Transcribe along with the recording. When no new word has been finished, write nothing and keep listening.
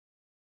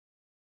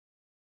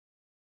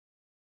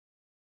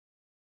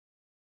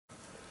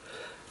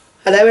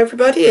Hello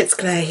everybody, it's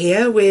Claire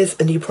here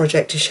with a new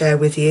project to share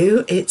with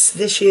you. It's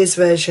this year's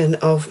version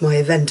of my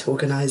event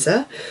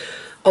organiser,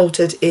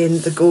 altered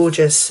in the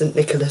gorgeous St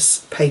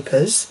Nicholas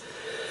papers.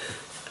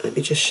 Let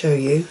me just show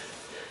you.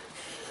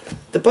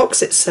 The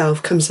box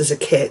itself comes as a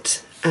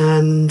kit,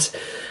 and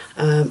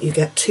you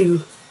get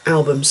two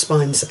album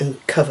spines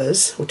and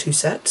covers, or two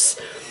sets.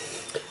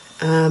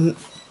 And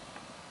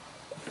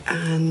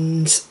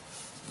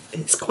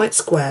it's quite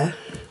square,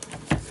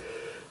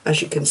 as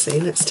you can see.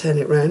 Let's turn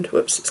it round.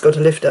 Whoops, it's got a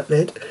lift up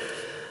lid.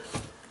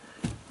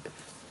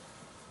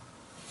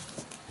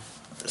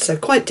 So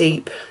quite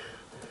deep,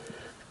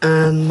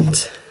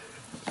 and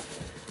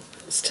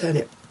let's turn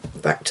it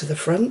back to the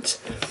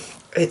front.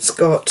 It's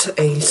got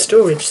a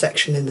storage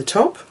section in the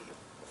top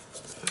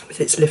with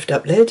its lift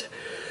up lid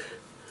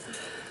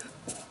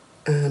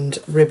and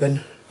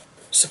ribbon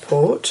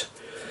support.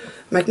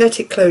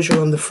 Magnetic closure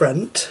on the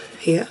front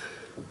here,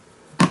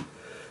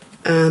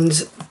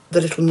 and the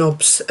little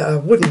knobs,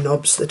 wooden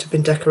knobs that have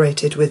been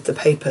decorated with the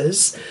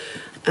papers,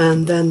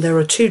 and then there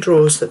are two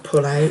drawers that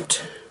pull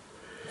out,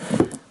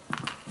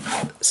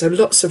 so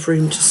lots of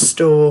room to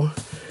store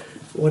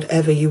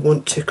whatever you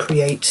want to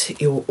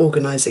create your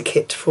organiser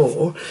kit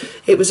for.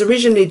 It was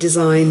originally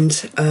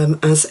designed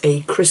as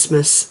a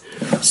Christmas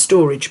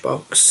storage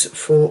box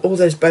for all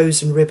those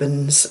bows and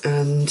ribbons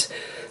and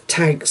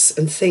tags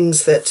and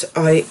things that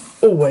I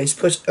always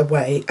put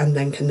away and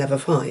then can never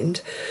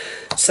find.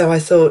 So I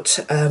thought,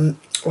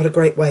 what a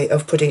great way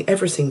of putting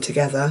everything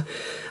together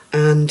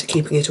and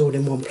keeping it all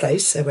in one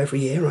place, so every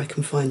year I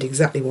can find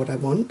exactly what I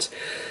want.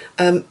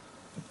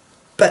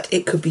 But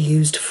it could be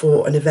used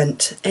for an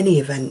event, any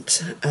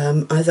event,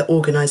 either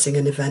organising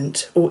an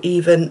event or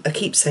even a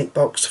keepsake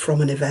box from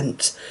an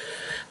event,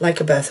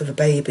 like a birth of a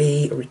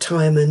baby, a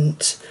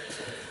retirement,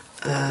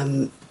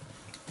 a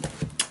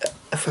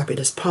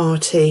fabulous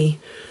party,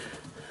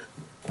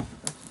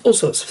 all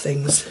sorts of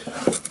things.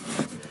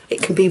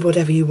 It can be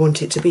whatever you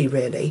want it to be,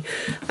 really.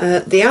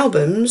 The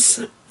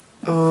albums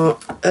are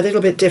a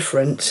little bit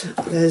different.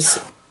 There's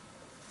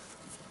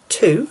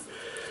two.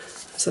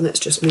 So let's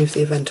just move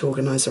the event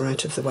organiser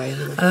out of the way.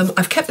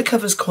 I've kept the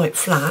covers quite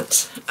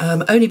flat,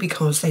 only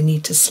because they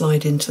need to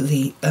slide into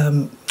the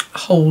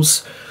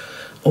holes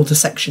or the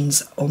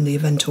sections on the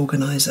event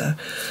organiser.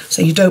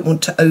 So you don't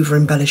want to over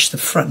embellish the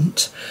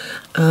front.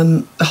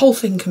 The whole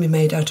thing can be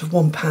made out of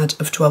one pad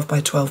of 12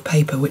 by 12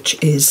 paper,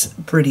 which is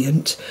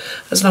brilliant,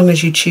 as long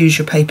as you choose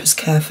your papers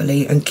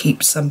carefully and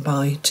keep some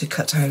by to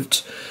cut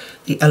out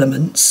the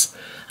elements.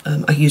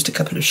 I used a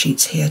couple of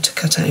sheets here to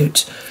cut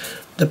out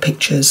the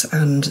pictures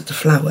and the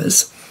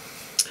flowers.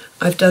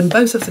 I've done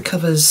both of the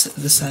covers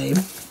the same,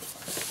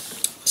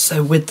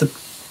 so with the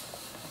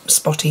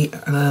spotty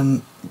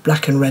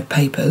black and red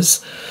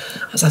papers,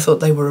 as I thought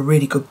they were a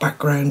really good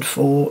background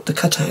for the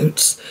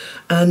cutouts,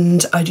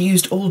 and I'd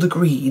used all the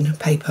green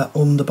paper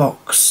on the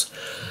box,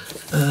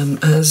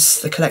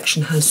 as the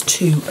collection has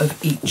two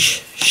of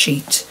each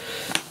sheet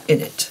in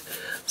it.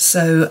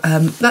 So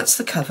that's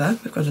the cover.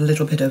 We've got a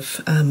little bit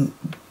of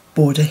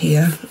border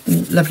here,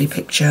 lovely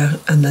picture,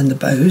 and then the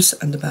bows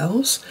and the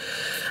bells.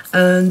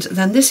 And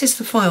then this is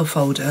the file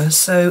folder,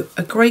 so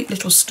a great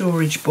little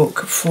storage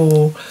book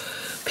for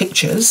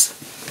pictures.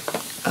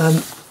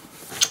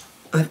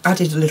 I've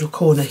added a little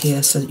corner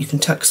here so that you can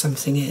tuck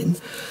something in.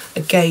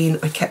 Again,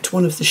 I kept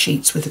one of the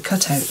sheets with the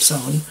cutouts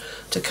on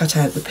to cut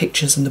out the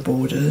pictures and the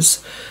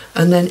borders,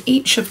 and then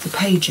each of the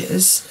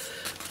pages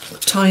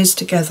ties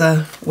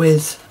together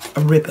with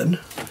a ribbon,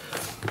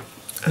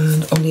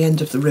 and on the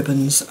end of the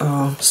ribbons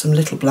are some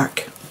little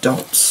black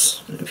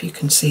dots, I don't know if you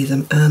can see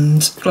them,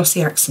 and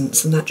glossy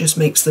accents, and that just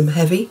makes them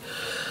heavy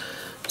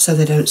so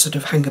they don't sort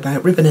of hang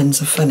about. Ribbon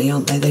ends are funny,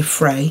 aren't they? They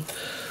fray.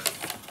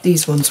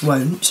 These ones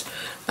won't.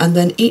 And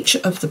then each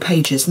of the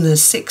pages, and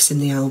there's 6 in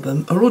the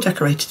album, are all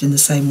decorated in the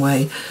same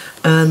way,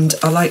 and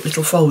are like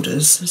little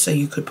folders, so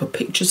you could put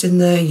pictures in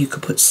there, you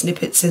could put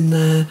snippets in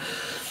there,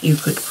 you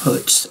could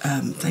put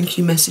thank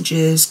you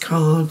messages,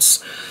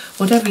 cards,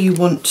 whatever you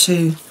want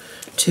to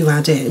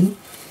add in,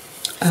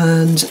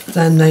 and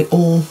then they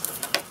all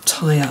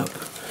tie up.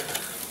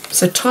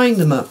 So tying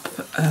them up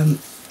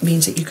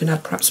means that you can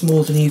add perhaps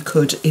more than you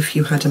could if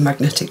you had a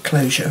magnetic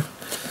closure.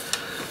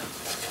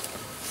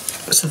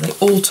 So they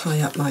all tie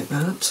up like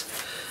that,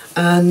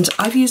 and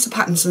I've used the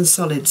patterns and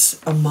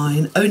solids on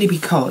mine only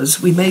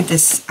because we made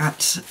this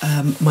at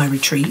my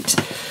retreat,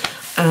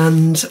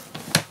 and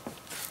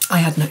I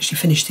hadn't actually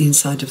finished the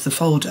inside of the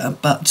folder,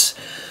 but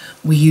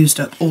we used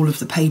up all of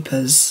the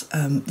papers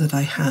that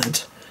I had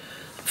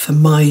for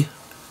my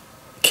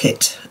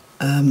kit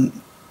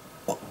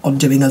on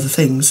doing other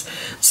things,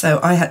 so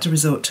I had to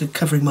resort to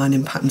covering mine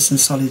in patterns and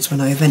solids when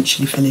I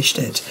eventually finished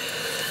it.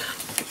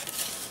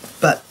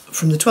 But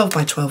from the 12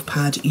 by 12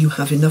 pad you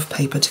have enough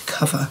paper to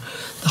cover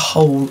the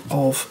whole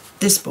of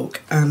this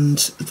book and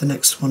the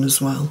next one as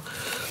well.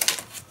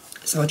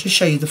 So I'll just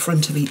show you the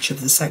front of each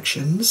of the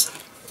sections.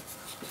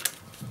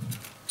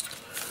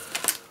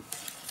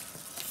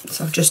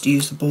 So I've just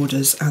used the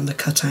borders and the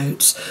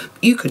cutouts.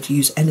 You could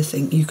use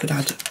anything, you could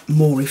add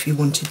more if you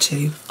wanted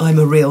to. I'm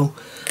a real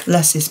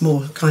less is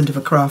more kind of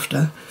a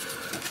crafter,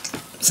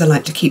 so I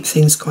like to keep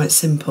things quite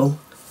simple.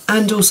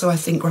 And also I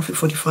think graphic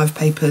 45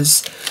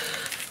 papers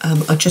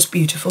are just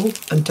beautiful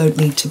and don't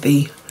need to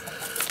be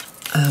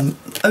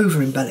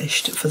over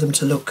embellished for them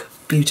to look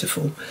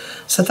beautiful.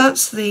 So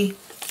that's the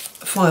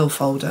file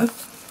folder,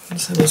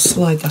 so we'll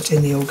slide that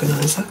in the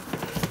organiser.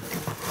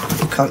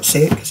 You can't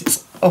see it because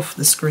it's off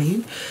the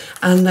screen.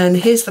 And then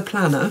here's the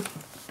planner.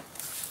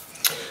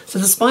 So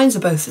the spines are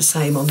both the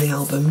same on the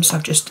albums.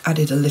 I've just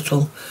added a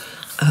little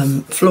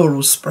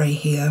floral spray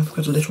here. I've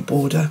got a little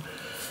border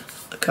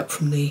cut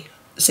from the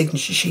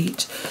signature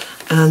sheet,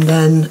 and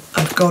then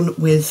I've gone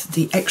with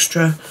the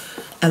extra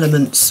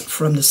elements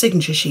from the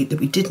signature sheet that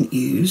we didn't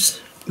use.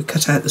 We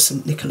cut out the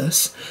St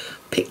Nicholas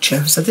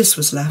picture, so this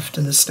was left,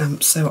 and the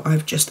stamps, so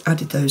I've just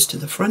added those to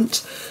the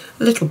front.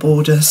 A little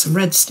border, some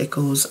red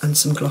stickles and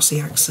some glossy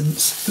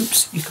accents.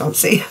 Oops, you can't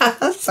see,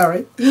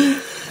 sorry.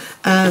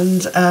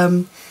 And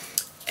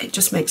it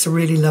just makes a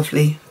really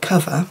lovely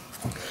cover.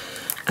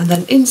 And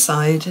then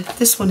inside,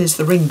 this one is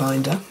the ring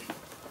binder.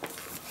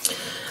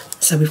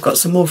 So we've got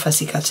some more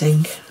fussy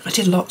cutting. I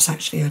did lots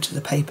actually out of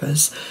the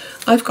papers.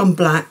 I've gone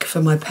black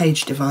for my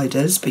page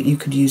dividers, but you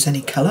could use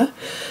any colour.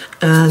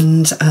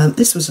 And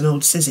this was an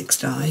old Sizzix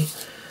die.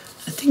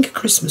 I think a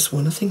Christmas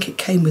one. I think it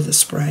came with a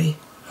spray.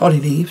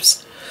 Holly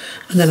leaves.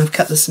 And then I've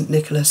cut the St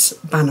Nicholas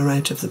banner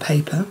out of the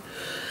paper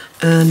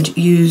and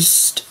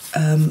used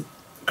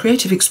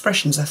Creative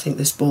Expressions, I think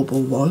this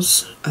bauble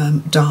was,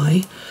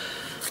 die.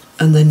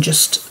 And then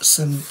just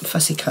some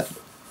fussy cut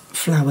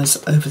flowers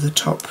over the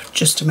top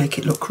just to make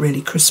it look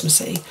really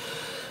Christmassy.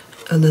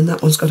 And then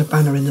that one's got a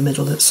banner in the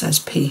middle that says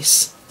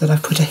peace, that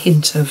I've put a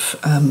hint of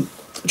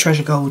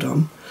treasure gold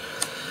on.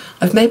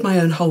 I've made my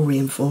own hole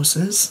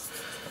reinforcers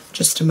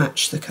just to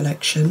match the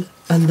collection,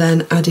 and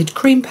then added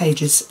cream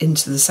pages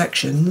into the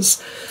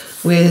sections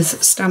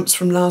with stamps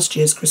from last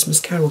year's Christmas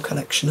Carol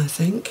collection, I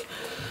think.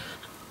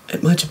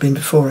 It might have been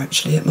before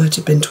actually, it might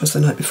have been 'Twas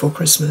the Night Before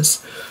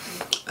Christmas.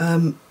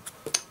 And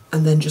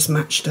then just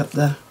matched up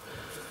the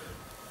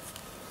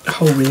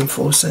hole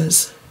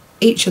reinforcers.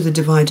 Each of the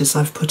dividers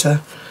I've put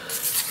a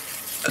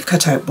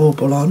cutout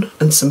bauble on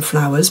and some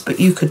flowers, but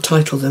you could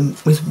title them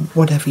with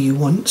whatever you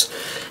want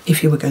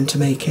if you were going to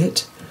make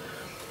it.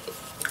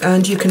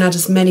 And you can add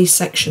as many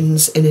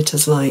sections in it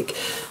as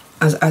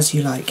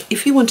you like.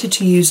 If you wanted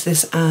to use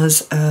this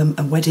as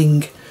a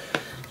wedding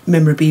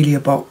memorabilia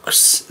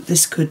box,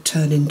 this could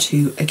turn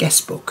into a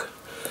guest book,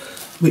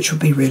 which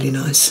would be really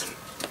nice.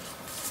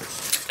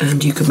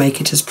 And you could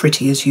make it as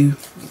pretty as you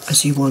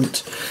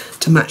want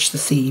to match the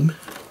theme.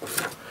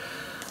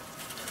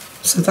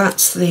 So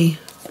that's the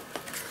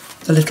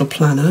little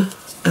planner,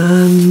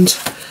 and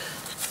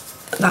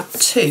that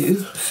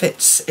too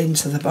fits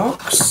into the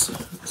box.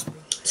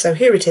 So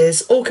here it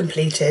is, all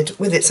completed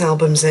with its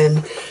albums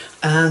in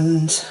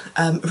and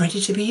ready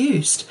to be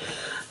used.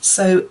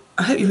 So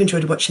I hope you've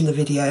enjoyed watching the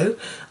video.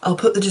 I'll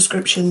put the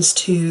descriptions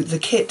to the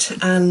kit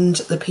and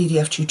the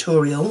PDF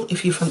tutorial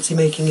if you fancy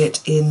making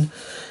it in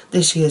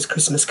this year's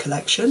Christmas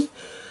collection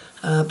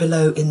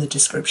below in the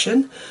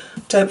description.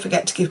 Don't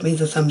forget to give me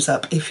the thumbs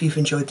up if you've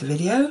enjoyed the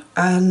video,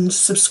 and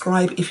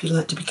subscribe if you'd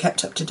like to be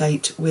kept up to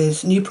date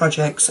with new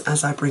projects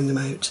as I bring them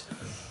out.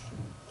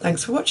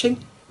 Thanks for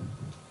watching.